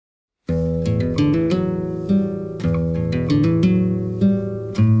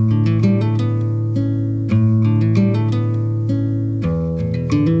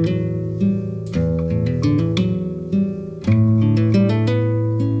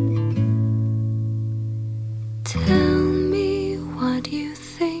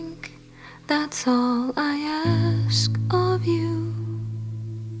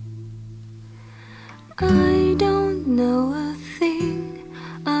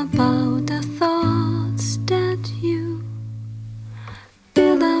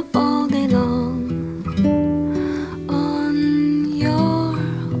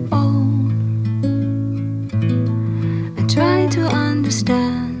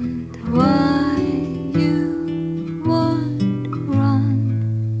why you would run.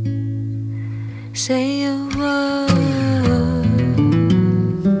 Say a word.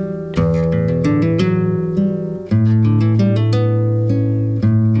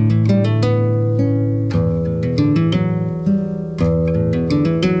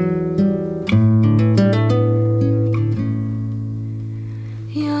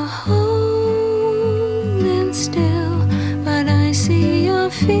 You're holding still, but I see your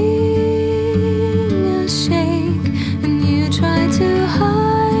fingers shake, and you try to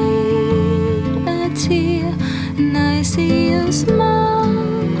hide a tear, and I see a smile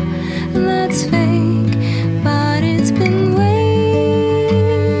that's fake, but it's been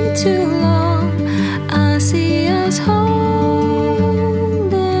way too long. I see us holding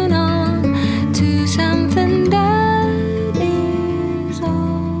on to something that is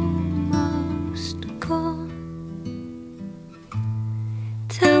almost gone.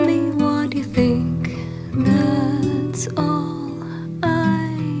 Tell me what you think, that's all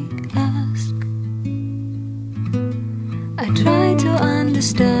I ask. I try to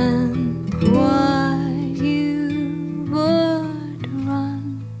understand why you would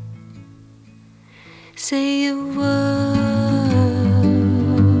run. Say a word,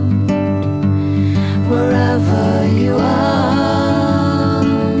 wherever you are,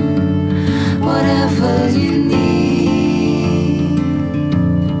 whatever you need.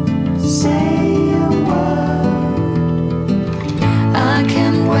 Say a word, I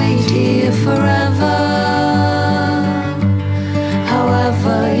can wait here forever.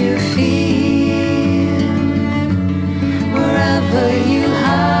 However you feel, wherever you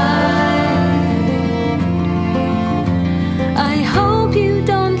hide, I hope you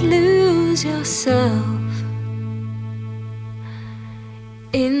don't lose yourself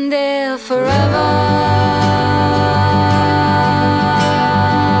in there forever.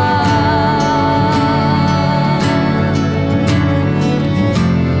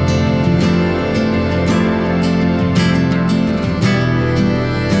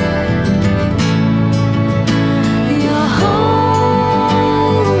 You're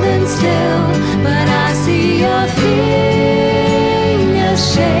holding still, but I see your fingers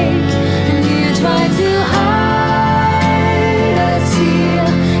shake, and you try to hide a tear,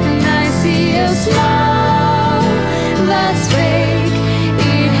 and I see a smile that's fake.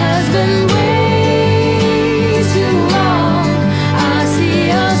 It has been way too long. I see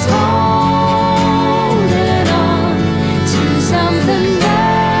us holding on to something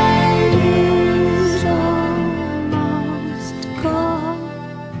that is almost gone.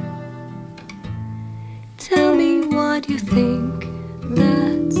 Tell me what you think,